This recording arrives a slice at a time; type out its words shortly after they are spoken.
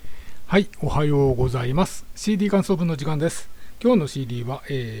はい、おはようございます。CD 感想文の時間です。今日の CD は、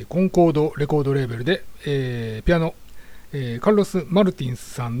コンコードレコードレーベルで、ピアノ、カルロス・マルティンス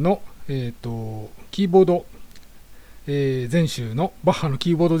さんの、キーボード、全集のバッハの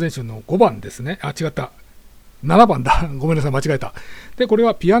キーボード全集の5番ですね。違った。7番だ。ごめんなさい、間違えた。で、これ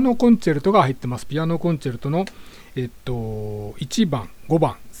はピアノコンチェルトが入ってます。ピアノコンチェルトの、1番、5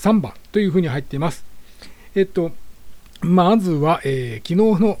番、3番というふうに入っています。まずは、昨日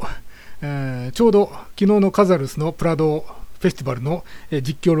のちょうど昨日のカザルスのプラドフェスティバルの、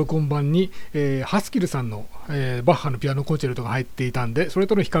実況録音版に、ハスキルさんの、バッハのピアノコンチェルトが入っていたんで、それ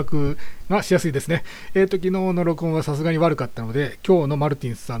との比較がしやすいですね。昨日の録音はさすがに悪かったので、今日のマルテ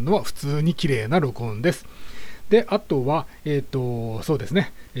ィンスさんのは普通に綺麗な録音です。で、あとは、そうです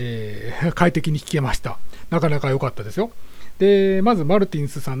ね、快適に聴けました。なかなか良かったですよ。で、まずマルティン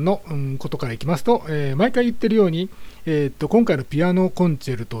スさんの、ことからいきますと、毎回言ってるように、今回のピアノコン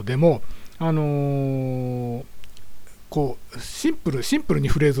チェルトでも、こうシンプルに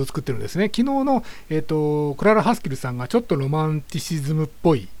フレーズを作ってるんですね。昨日の、クララ・ハスキルさんがちょっとロマンティシズムっ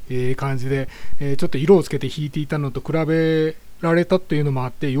ぽい、感じで、ちょっと色をつけて弾いていたのと比べられたというのもあ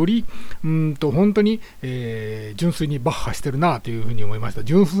って、より本当に、純粋にバッハしてるなというふうに思いました。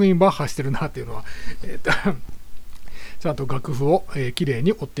純粋にバッハしてるなというのは、ちゃんと楽譜を、きれい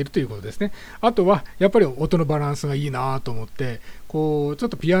に追っているということですね。あとはやっぱり音のバランスがいいなと思って、こうちょっ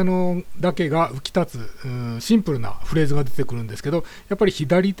とピアノだけが浮き立つ、シンプルなフレーズが出てくるんですけど、やっぱり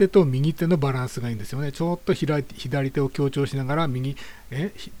左手と右手のバランスがいいんですよね。ちょっと左手を強調しながら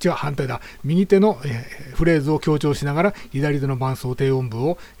反対だ。右手の、フレーズを強調しながら左手の伴奏低音部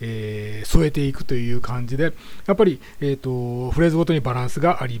を、添えていくという感じで、やっぱり、フレーズごとにバランス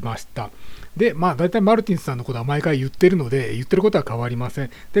がありました。で、大体マルティンスさんのことは毎回言ってるので、言ってることは変わりません。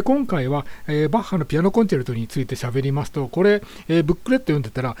で、今回は、バッハのピアノコンチェルトについて喋りますと、これ、ブックレット読んで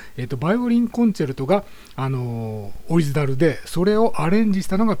たら、バイオリンコンチェルトが、オリジナルで、それをアレンジし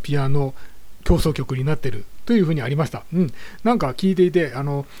たのがピアノ協奏曲になってるというふうにありました。なんか聞いていて、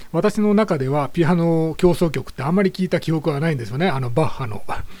私の中ではピアノ協奏曲ってあんまり聞いた記憶はないんですよね。バッハの。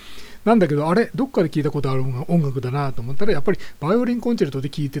なんだけど、どっかで聞いたことある音楽だなと思ったら、やっぱりバイオリンコンチェルトで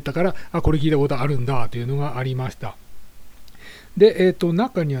聞いてたから、これ聞いたことあるんだというのがありました。で、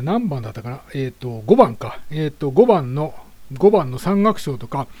中には何番だったかな、5番か。5番の三楽章と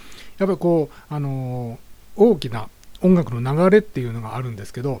か、やっぱりこう、大きな音楽の流れっていうのがあるんで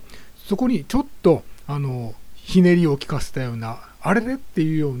すけど、そこにちょっと、ひねりを効かせたような、あれれって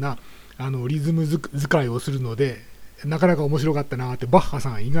いうような、リズム使いをするので、なかなか面白かったなって、バッハ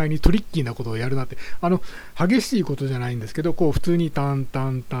さん意外にトリッキーなことをやるなって、激しいことじゃないんですけど、こう普通にタン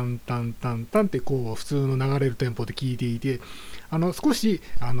タンタンタンタンタンってこう普通の流れるテンポで聴いていて、少し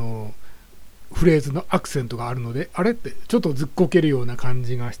フレーズのアクセントがあるので、あれってちょっとずっこけるような感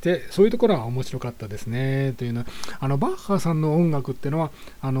じがして、そういうところは面白かったですね。というのは、バッハさんの音楽っていうのは、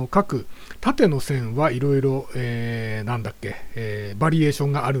各縦の線はいろいろ、バリエーショ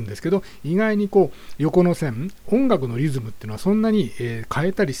ンがあるんですけど、意外にこう横の線、音楽のリズムっていうのはそんなに、変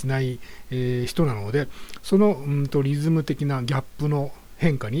えたりしない、人なので、そのリズム的なギャップの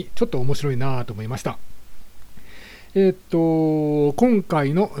変化にちょっと面白いなと思いました。今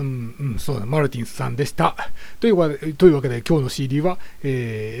回の、そうだ、マルティンスさんでした。というわけで、今日の CD は、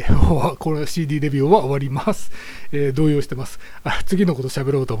この CD レビューは終わります。動揺してます。次のこと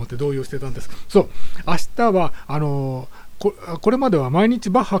喋ろうと思って動揺してたんです。そう、明日は、これまでは毎日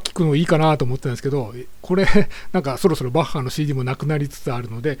バッハ聴くのいいかなと思ってたんですけど、これなんかそろそろバッハの CD もなくなりつつある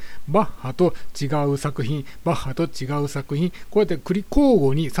ので、バッハと違う作品、バッハと違う作品、こうやって交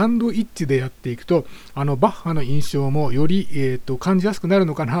互にサンドイッチでやっていくと、バッハの印象もより、感じやすくなる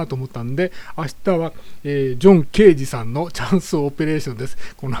のかなと思ったんで、明日は、ジョン・ケージさんのチャンスオペレーションです。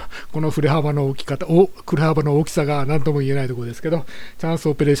この振れ幅の大きさが何とも言えないところですけど、チャンス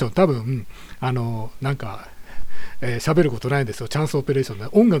オペレーション多分、なんか喋ることないんですよ。チャンスオペレーションで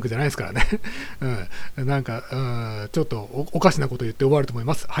音楽じゃないですからね。なんか、ちょっとおかしなこと言って終わると思い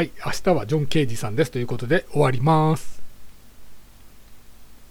ます。はい、明日はジョン・ケージさんですということで終わります。